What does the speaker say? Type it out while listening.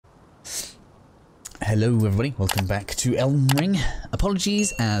Hello everybody, welcome back to Elden Ring.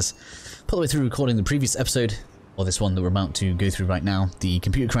 Apologies as part of the way through recording the previous episode, or this one that we're about to go through right now, the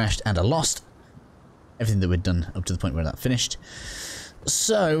computer crashed and I lost everything that we'd done up to the point where that finished.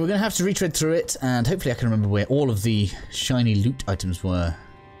 So we're going to have to retread through it and hopefully I can remember where all of the shiny loot items were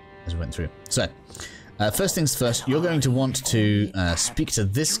as we went through. So, first things first, you're going to want to speak to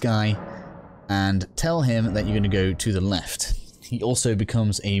this guy and tell him that you're going to go to the left. He also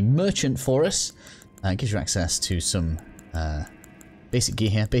becomes a merchant for us. Gives you access to some basic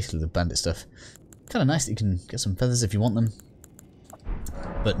gear here, basically the bandit stuff. Kind of nice that you can get some feathers if you want them.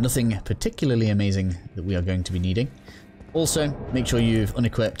 But nothing particularly amazing that we are going to be needing. Also, make sure you've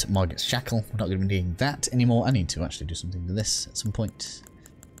unequipped Margaret's Shackle. We're not going to be needing that anymore. I need to actually do something to this at some point.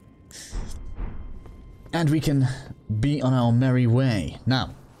 And we can be on our merry way.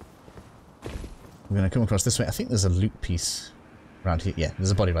 Now, we're going to come across this way. I think there's a loot piece around here. Yeah, there's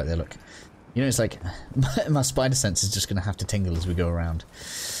a body right there, look. You know, it's like, my spider sense is just going to have to tingle as we go around.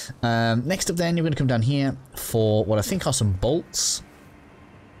 Next up then, you're going to come down here for what I think are some bolts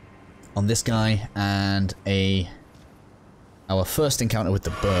on this guy and our first encounter with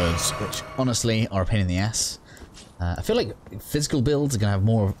the birds, which honestly are a pain in the ass. I feel like physical builds are going to have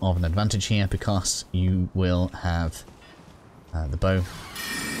more of an advantage here because you will have the bow. And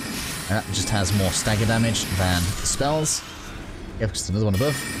that just has more stagger damage than the spells. Yeah, because there's another one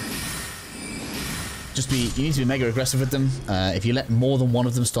above. You need to be mega aggressive with them. If you let more than one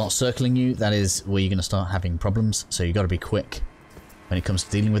of them start circling you, that is where you're going to start having problems. So you got to be quick when it comes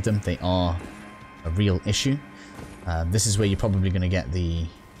to dealing with them. They are a real issue. This is where you're probably going to get the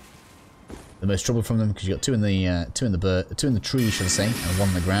most trouble from them because you got two in the tree, should I say, and one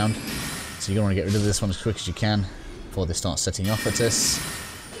on the ground. So you're going to want to get rid of this one as quick as you can before they start setting off at us.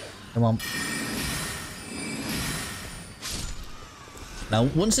 Come on. Now,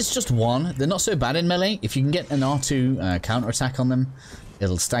 once it's just one, they're not so bad in melee. If you can get an R2 counter attack on them,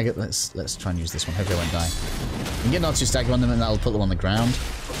 it'll stagger. Let's try and use this one. Hopefully I won't die. You can get an R2 stagger on them and that'll put them on the ground.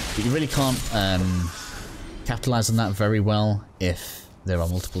 But you really can't capitalize on that very well if there are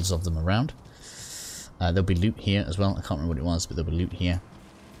multiples of them around. There'll be loot here as well. I can't remember what it was, but there'll be loot here.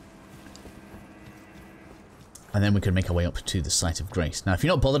 And then we could make our way up to the Site of Grace. Now, if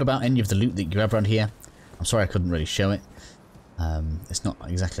you're not bothered about any of the loot that you grab around here, I'm sorry I couldn't really show it. It's not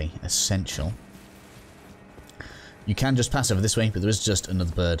exactly essential. You can just pass over this way, but there is just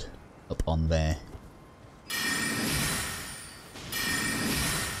another bird up on there.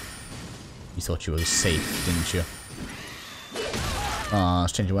 You thought you were safe, didn't you? Ah,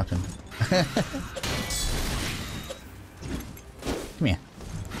 let's change your weapon. Come here.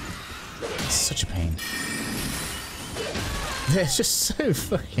 It's such a pain. They're just so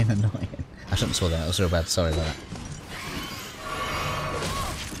fucking annoying. I shouldn't have saw that. That was real bad. Sorry about that.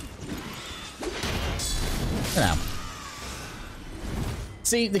 Now,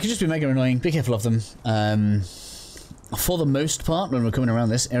 see, they could just be mega annoying. Be careful of them. For the most part, when we're coming around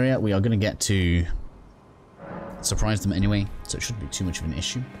this area, we are going to get to surprise them anyway, so it shouldn't be too much of an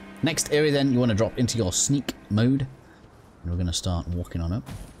issue. Next area, then, you want to drop into your sneak mode, and we're going to start walking on up.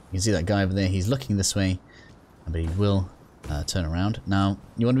 You can see that guy over there. He's looking this way, but he will turn around. Now,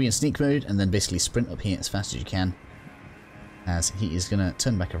 you want to be in sneak mode, and then basically sprint up here as fast as you can, as he is going to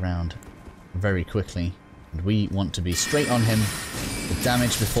turn back around very quickly. And we want to be straight on him with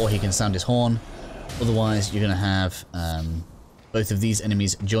damage before he can sound his horn. Otherwise, you're going to have both of these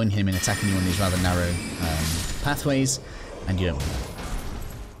enemies join him in attacking you on these rather narrow pathways, and you don't want that.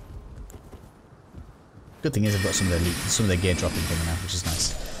 Good thing is I've got some of their gear dropping from me now, which is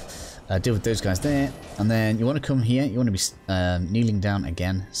nice. Deal with those guys there, and then you want to come here. You want to be kneeling down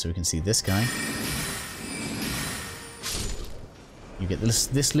again so we can see this guy. You get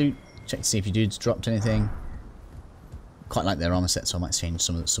this loot. Check to see if your dudes dropped anything. Quite like their armor set, so I might change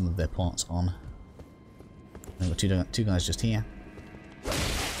some of their parts on. We've got two guys just here.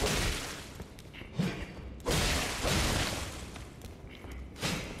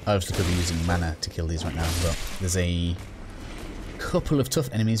 I obviously could be using mana to kill these right now, but there's a couple of tough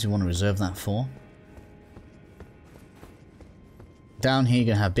enemies we want to reserve that for. Down here you're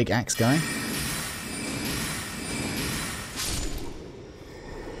going to have Big Axe Guy.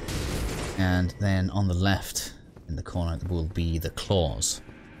 And then on the left, in the corner, will be the claws.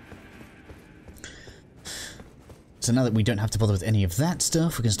 So now that we don't have to bother with any of that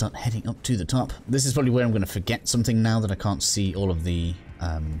stuff, we can start heading up to the top. This is probably where I'm going to forget something now that I can't see all of the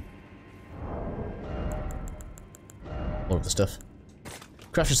stuff.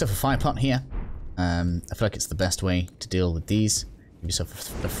 Craft yourself a fire pot here. I feel like it's the best way to deal with these. Give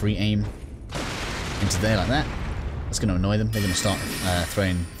yourself a free aim into there like that. It's going to annoy them. They're going to start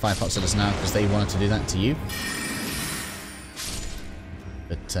throwing fire pots at us now because they wanted to do that to you.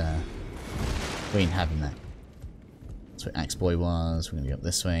 But we ain't having that. That's where Axe Boy was. We're going to go up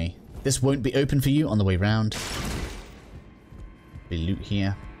this way. This won't be open for you on the way round. Be loot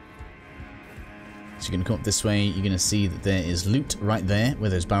here. So you're going to come up this way. You're going to see that there is loot right there where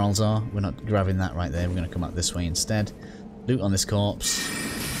those barrels are. We're not grabbing that right there. We're going to come up this way instead. Loot on this corpse.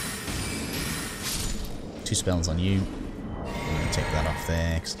 2 spells on you. I'm going to take that off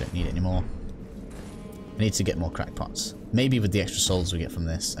there because I don't need it anymore. I need to get more crackpots. Maybe with the extra souls we get from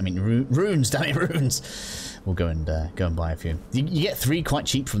this. I mean, runes, damn it, runes! We'll go and buy a few. You get 3 quite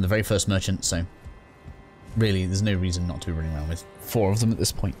cheap from the very first merchant, so really, there's no reason not to be running around with 4 of them at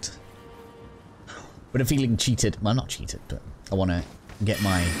this point. But I'm feeling cheated. Well, not cheated, but I want to get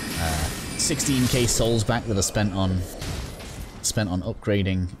my 16k souls back that I spent on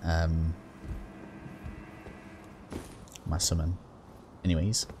upgrading my summon.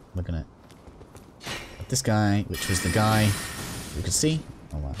 Anyways, we're gonna have this guy, which was the guy we could see.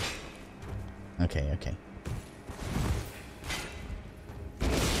 Oh wow. Okay, okay.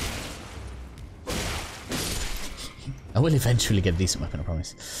 I will eventually get a decent weapon, I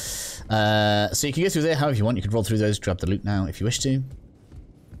promise. So you can go through there however you want. You could roll through those, grab the loot now if you wish to.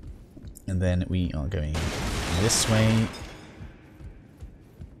 And then we are going this way.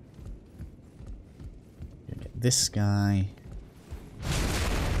 Get this guy.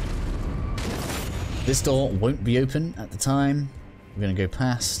 This door won't be open at the time. We're going to go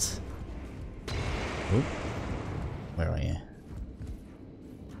past. Oh, where are you?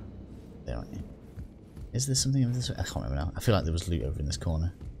 There are you. Is there something over this way? I can't remember now. I feel like there was loot over in this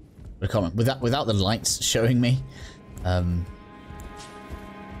corner. But I can't remember. Without the lights showing me, it's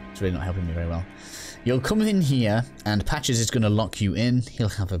really not helping me very well. You'll come in here, and Patches is going to lock you in. He'll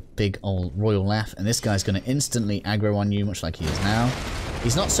have a big old royal laugh, and this guy's going to instantly aggro on you, much like he is now.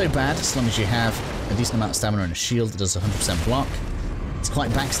 He's not so bad, as long as you have a decent amount of stamina and a shield that does 100% block. It's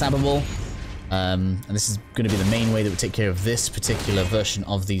quite backstabbable, and this is going to be the main way that we take care of this particular version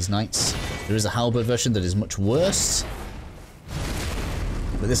of these knights. There is a halberd version that is much worse,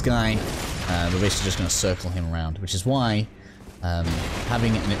 but this guy, we're basically just going to circle him around, which is why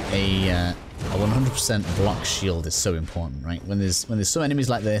having a 100% block shield is so important, right? When there's some enemies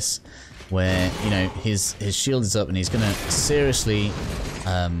like this, where you know his shield is up and he's going to seriously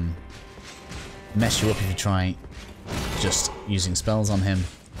mess you up if you try just using spells on him.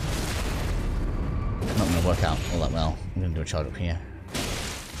 Not going to work out all that well. I'm going to do a charge up here.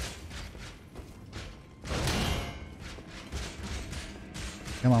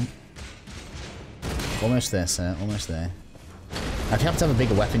 Come on. Almost there, sir. Almost there. Now, if you have to have a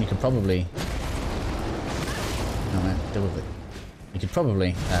bigger weapon, you could probably... No, man, deal with it. You could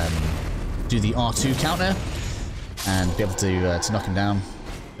probably do the R2 counter and be able to knock him down.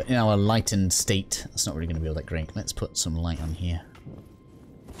 But in our lightened state, that's not really going to be all that great. Let's put some light on here.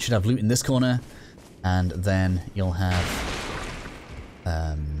 Should have loot in this corner, and then you'll have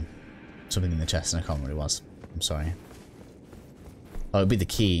something in the chest, and I can't remember what it was. I'm sorry. Oh, it'd be the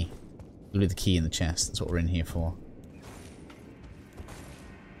key. It'll be the key in the chest. That's what we're in here for.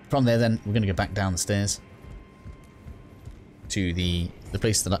 From there, then, we're going to go back down the stairs to the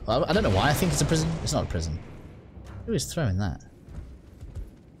place that I don't know why I think it's a prison. It's not a prison. Who is throwing that?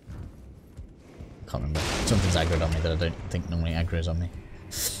 Can't remember. Something's aggroed on me that I don't think normally aggroes on me.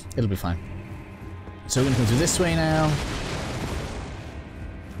 It'll be fine. So we're going to come through this way now.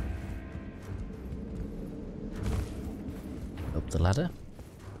 Up the ladder.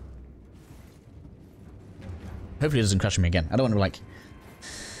 Hopefully it doesn't crash me again. I don't want to like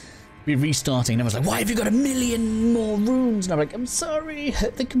be restarting and everyone's like, why have you got 1,000,000 more rooms? And I'm like, I'm sorry,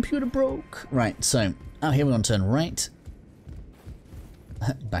 the computer broke. Right, so out here we're going to turn right.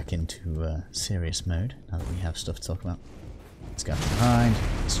 Back into serious mode now that we have stuff to talk about. Let's go behind.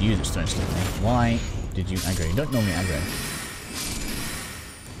 It's you that's throwing stuff at me. Why did you aggro? You don't normally aggro.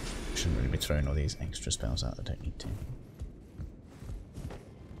 Shouldn't really be throwing all these extra spells out that don't need to.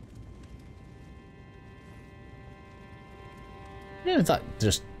 You know, that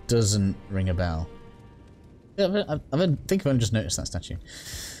just doesn't ring a bell. Yeah, I think I've only just noticed that statue.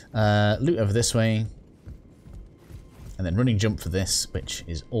 Loot over this way. And then running jump for this, which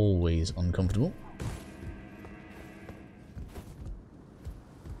is always uncomfortable.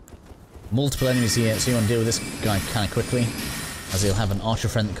 Multiple enemies here, so you want to deal with this guy kind of quickly, as he'll have an archer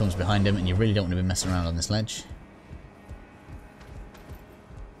friend that comes behind him, and you really don't want to be messing around on this ledge.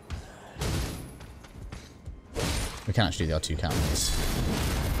 We can actually do the R2 counters.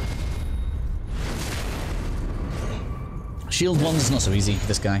 Shield one's not so easy.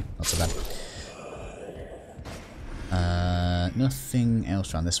 This guy, not so bad. nothing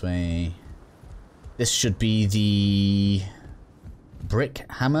else around this way. This should be the brick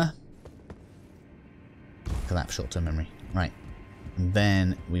hammer. For that short-term memory. Right. And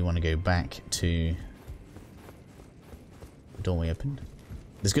then we want to go back to the door we opened.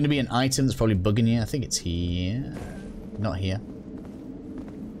 There's going to be an item that's probably bugging you. I think it's here. Not here.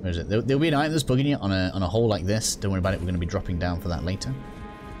 Where is it? There'll be an item that's bugging you on a hole like this. Don't worry about it. We're going to be dropping down for that later.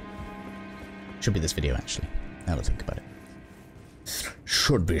 Should be this video, actually. Now that I think about it.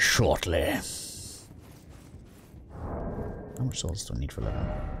 Should be shortly. How much souls do I need for level?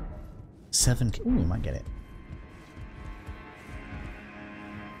 7. Ooh, we might get it.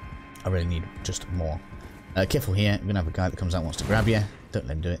 I really need just more. Careful here. We're going to have a guy that comes out and wants to grab you. Don't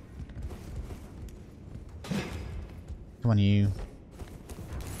let him do it. Come on, you.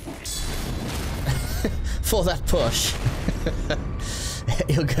 For that push,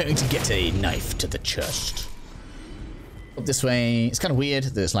 you're going to get a knife to the chest. Up this way. It's kind of weird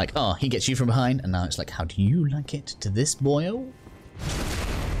that it's like, oh, he gets you from behind, and now it's like, how do you like it to this boyo?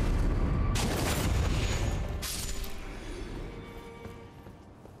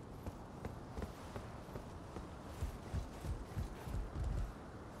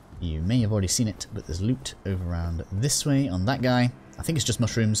 You may have already seen it, but there's loot over around this way on that guy. I think it's just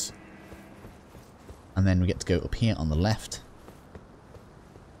mushrooms. And then we get to go up here on the left.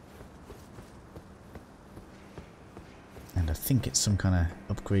 And I think it's some kind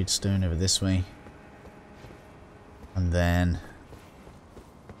of upgrade stone over this way. And then,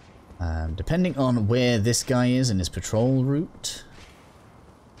 depending on where this guy is in his patrol route,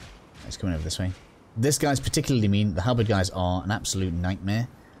 it's coming over this way. This guy's particularly mean. The halberd guys are an absolute nightmare.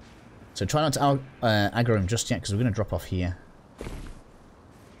 So try not to aggro him just yet, because we're going to drop off here.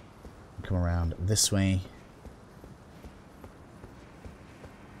 Come around this way.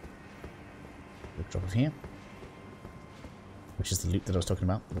 We'll drop off here. Which is the loot that I was talking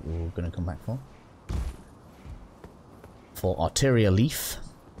about, that we're going to come back for. For Arteria Leaf.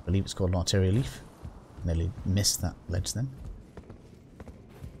 I believe it's called an Arteria Leaf. Nearly missed that ledge then.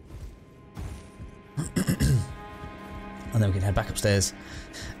 And then we can head back upstairs.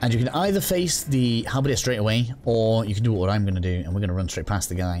 And you can either face the halberdier straight away, or you can do what I'm going to do, and we're going to run straight past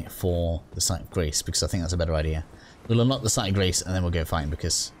the guy for the Sight of Grace, because I think that's a better idea. We'll unlock the Sight of Grace, and then we'll go fighting,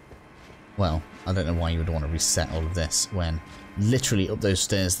 because, well, I don't know why you would want to reset all of this, when literally up those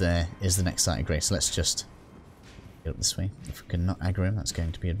stairs there is the next Sight of Grace. So let's just get up this way. If we can not aggro him, that's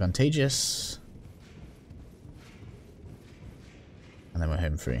going to be advantageous. And then we're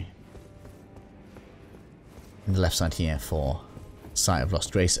home free. On the left side here for Sight of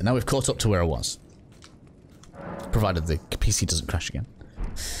Lost Grace. And now we've caught up to where I was. Provided the PC doesn't crash again.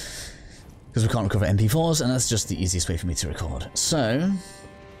 Because we can't recover MP4s, and that's just the easiest way for me to record. So,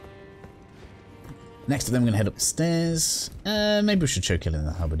 next to them, we're going to head up the stairs. Maybe we should show killing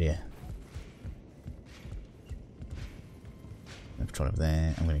the halberdier. Patrol over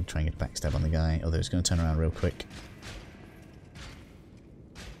there. I'm going to try and get a backstab on the guy, although he's going to turn around real quick.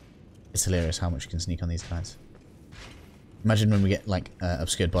 It's hilarious how much you can sneak on these guys. Imagine when we get, like,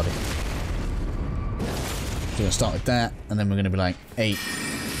 obscured body. So we're going to start with that, and then we're going to be like, hey,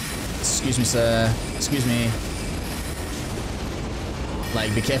 excuse me, sir, excuse me.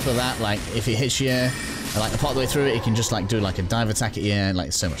 Like, be careful of that, like, if it hits you, like, part of the way through it, it can just, like, do, like, a dive attack at you,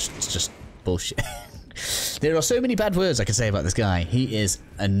 like, so much, it's just bullshit. There are so many bad words I can say about this guy. He is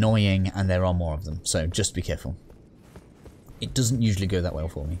annoying, and there are more of them, so just be careful. It doesn't usually go that well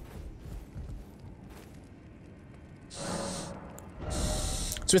for me.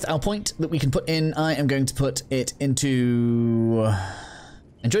 So with our point that we can put in, I am going to put it into...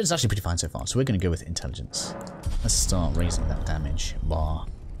 Endurance is actually pretty fine so far, so we're going to go with intelligence. Let's start raising that damage bar.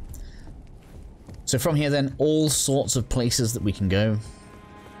 So from here then, all sorts of places that we can go.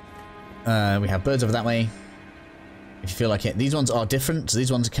 We have birds over that way. If you feel like it. These ones are different, so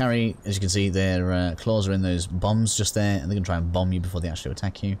these ones carry, as you can see, their claws are in those bombs just there, and they're going to try and bomb you before they actually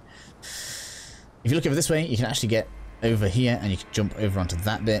attack you. If you look over this way, you can actually get over here, and you can jump over onto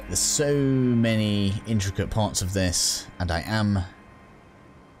that bit. There's so many intricate parts of this, and I am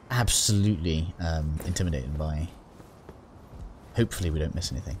absolutely intimidated by... Hopefully we don't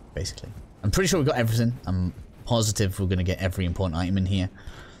miss anything, basically. I'm pretty sure we've got everything. I'm positive we're going to get every important item in here,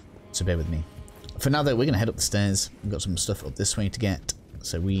 so bear with me. For now, though, we're going to head up the stairs. We've got some stuff up this way to get,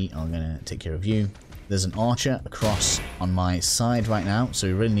 so we are going to take care of you. There's an archer across on my side right now, so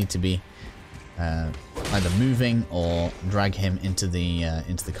we really need to be either moving or drag him into the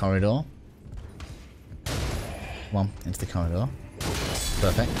corridor. Come on, into the corridor.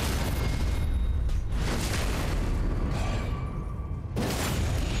 Perfect.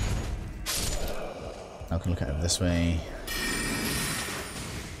 Now we can look at it this way.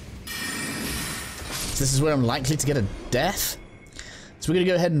 this is where I'm likely to get a death. So we're going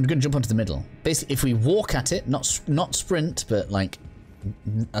to go ahead and we're going to jump onto the middle. Basically, if we walk at it, not sprint, but like,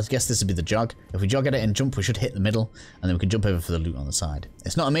 I guess this would be the jog. If we jog at it and jump, we should hit the middle, and then we can jump over for the loot on the side.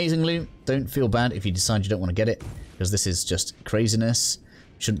 It's not amazing loot. Don't feel bad if you decide you don't want to get it, because this is just craziness.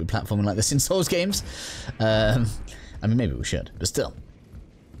 Shouldn't be platforming like this in Souls games. I mean, maybe we should, but still.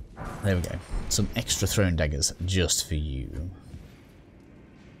 There we go. Some extra throwing daggers just for you.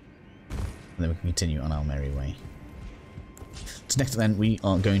 And then we can continue on our merry way. So next then, we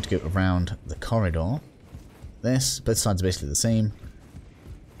are going to go around the corridor. Both sides are basically the same.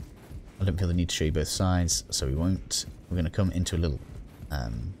 I don't feel the need to show you both sides, so we won't. We're going to come into a little,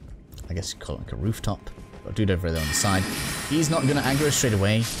 I guess you call it like a rooftop. Got a dude over there on the side. He's not going to aggro straight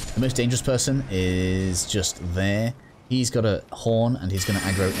away. The most dangerous person is just there. He's got a horn, and he's going to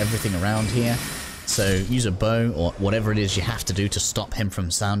aggro everything around here. So use a bow, or whatever it is you have to do to stop him from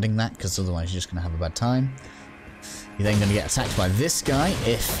sounding that, because otherwise you're just going to have a bad time. You're then going to get attacked by this guy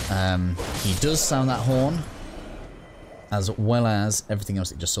if he does sound that horn, as well as everything else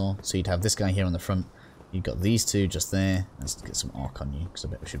that you just saw. So you'd have this guy here on the front. You've got these two just there. Let's get some arc on you, because I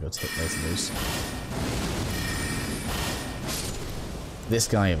bet we should be able to hit both of those. This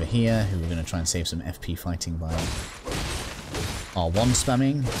guy over here, who we're going to try and save some FP fighting by R1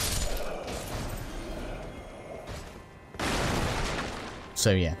 spamming.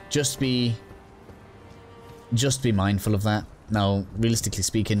 So yeah, just be mindful of that. Now, realistically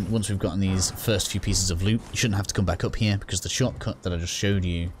speaking, once we've gotten these first few pieces of loot, you shouldn't have to come back up here, because the shortcut that I just showed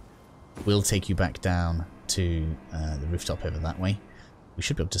you will take you back down to the rooftop over that way. We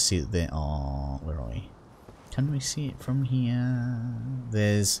should be able to see that there are... Where are we? Can we see it from here?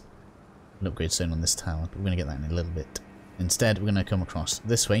 There's an upgrade stone on this tower, but we're going to get that in a little bit. Instead, we're going to come across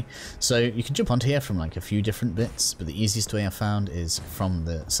this way. So you can jump onto here from like a few different bits, but the easiest way I found is from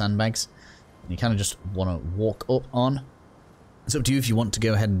the sandbags. You kind of just want to walk up on. It's up to you if you want to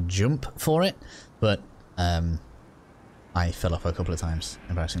go ahead and jump for it, but I fell off a couple of times,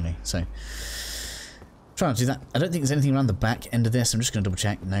 embarrassingly. So try not to do that. I don't think there's anything around the back end of this. I'm just going to double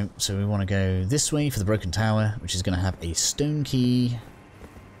check. No, so we want to go this way for the broken tower, which is going to have a stone key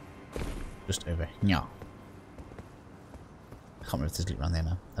just over here. I can't remember if there's loot around there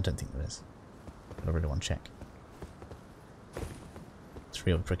now. I don't think there is, but I really want to check. It's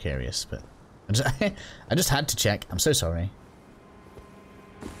real precarious, but I just had to check. I'm so sorry.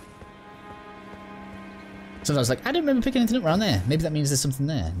 Sometimes like, I don't remember picking anything up around there. Maybe that means there's something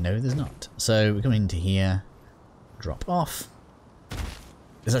there. No, there's not. So we come into here, drop off.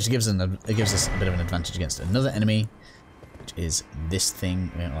 This actually gives us a bit of an advantage against another enemy, which is this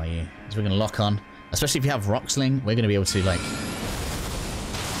thing. Where are you? So we're going to lock on. Especially if you have rock sling, we're going to be able to like...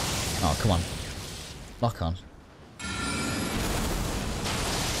 Oh, come on. Lock on.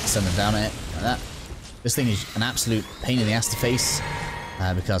 Send them down at it, like that. This thing is an absolute pain in the ass to face,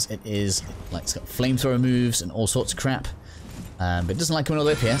 because it is, like, it's got flamethrower moves and all sorts of crap. But it doesn't like coming all the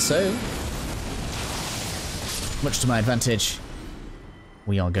way up here, so... Much to my advantage,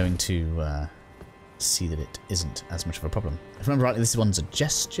 we are going to see that it isn't as much of a problem. If I remember rightly, this one's a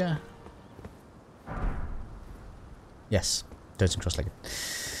gesture. Yes, toes and cross-legged.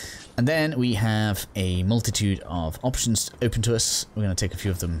 And then we have a multitude of options open to us. We're going to take a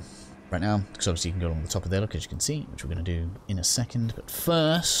few of them right now, because obviously you can go along the top of there, look, as you can see, which we're going to do in a second. But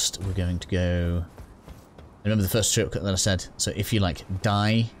first, we're going to go... Remember the first shortcut that I said? So if you, like,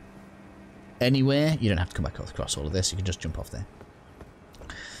 die anywhere, you don't have to come back across all of this. You can just jump off there.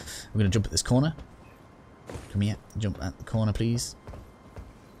 We're going to jump at this corner. Come here. Jump at the corner, please.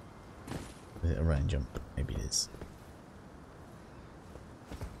 Is it a run jump? Maybe it is.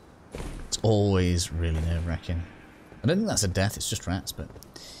 It's always really nerve-wracking. I don't think that's a death, it's just rats, but...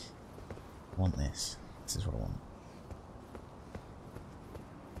 I want this. This is what I want.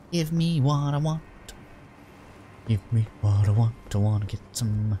 Give me what I want. Give me what I want. I want to get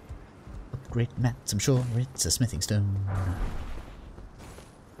some upgrade mats. I'm sure it's a smithing stone.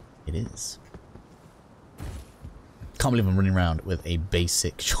 It is. Can't believe I'm running around with a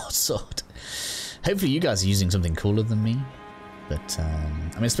basic short sword. Hopefully you guys are using something cooler than me. But,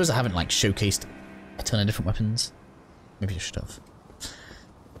 I mean, I suppose I haven't, like, showcased a ton of different weapons. Maybe I should have.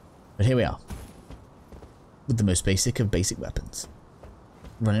 But here we are. With the most basic of basic weapons.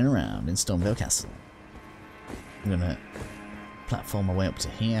 Running around in Stormveil Castle. I'm gonna platform my way up to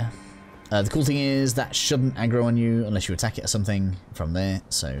here. The cool thing is that shouldn't aggro on you unless you attack it or something from there.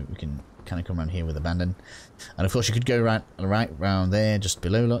 So we can kind of come around here with abandon. And of course you could go right around there, just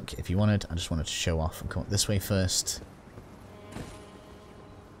below, look, if you wanted. I just wanted to show off and come up this way first.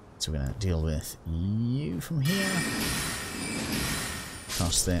 So we're going to deal with you from here.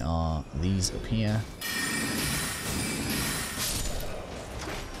 because there are these up here.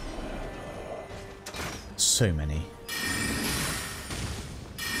 So many.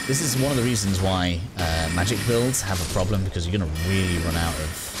 This is one of the reasons why magic builds have a problem, because you're going to really run out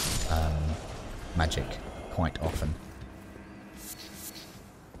of magic quite often.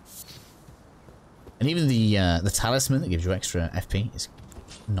 And even the talisman that gives you extra FP is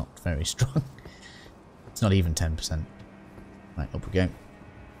not very strong. It's not even 10%. Right, up we go.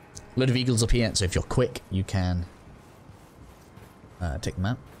 A load of eagles up here, so if you're quick, you can take them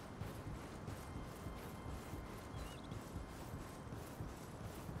out.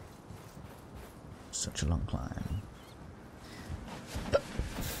 Such a long climb.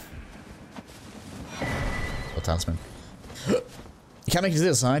 Or talisman. You can make it to the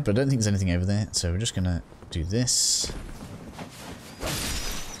other side, but I don't think there's anything over there, so we're just gonna do this.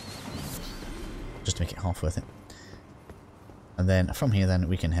 Just to make it half worth it. And then from here then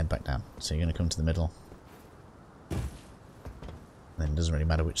we can head back down. So you're gonna come to the middle. And then it doesn't really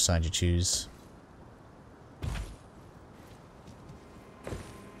matter which side you choose.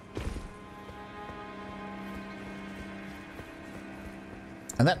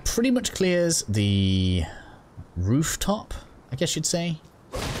 And that pretty much clears the rooftop, I guess you'd say.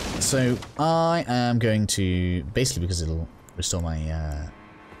 So I am going to, basically because it'll restore my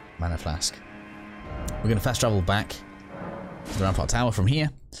mana flask, we're going to fast travel back to the Rampart Tower from here.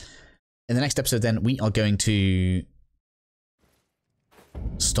 In the next episode then, we are going to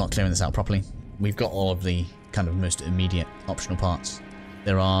start clearing this out properly. We've got all of the kind of most immediate optional parts.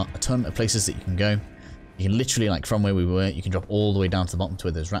 There are a ton of places that you can go. You can literally, like from where we were, you can drop all the way down to the bottom to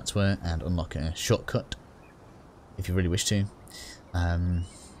where those rats were and unlock a shortcut if you really wish to. But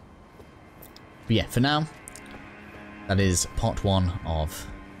yeah, for now, that is part 1 of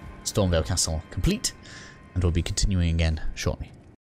Stormveil Castle complete, and we'll be continuing again shortly.